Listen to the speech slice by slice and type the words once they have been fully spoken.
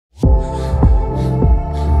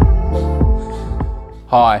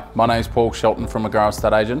Hi, my name is Paul Shelton from McGrath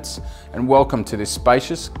Estate Agents and welcome to this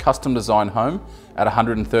spacious, custom designed home at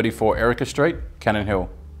 134 Erica Street, Cannon Hill.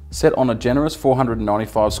 Set on a generous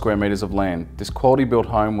 495 square metres of land, this quality built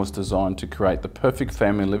home was designed to create the perfect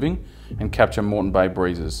family living and capture Moreton Bay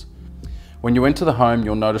breezes. When you enter the home,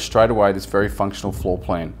 you'll notice straight away this very functional floor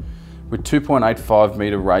plan with 2.85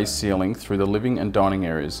 metre raised ceiling through the living and dining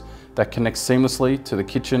areas that connects seamlessly to the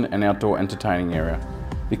kitchen and outdoor entertaining area.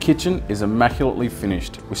 The kitchen is immaculately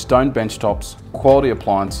finished with stone bench tops, quality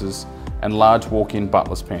appliances and large walk-in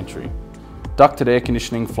butler's pantry. Ducted air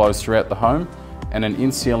conditioning flows throughout the home and an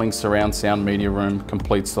in-ceiling surround sound media room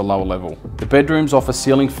completes the lower level. The bedrooms offer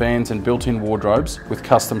ceiling fans and built-in wardrobes with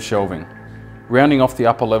custom shelving. Rounding off the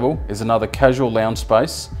upper level is another casual lounge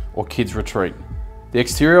space or kids retreat. The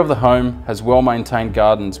exterior of the home has well-maintained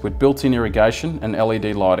gardens with built-in irrigation and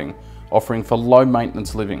LED lighting, offering for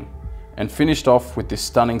low-maintenance living, and finished off with this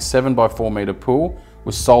stunning 7x4 metre pool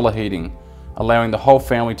with solar heating, allowing the whole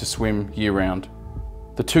family to swim year-round.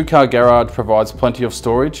 The two-car garage provides plenty of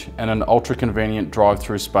storage and an ultra-convenient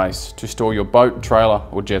drive-through space to store your boat, trailer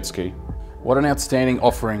or jet ski. What an outstanding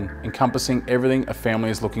offering, encompassing everything a family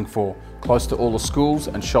is looking for, close to all the schools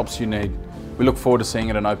and shops you need. We look forward to seeing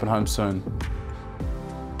it at an open home soon.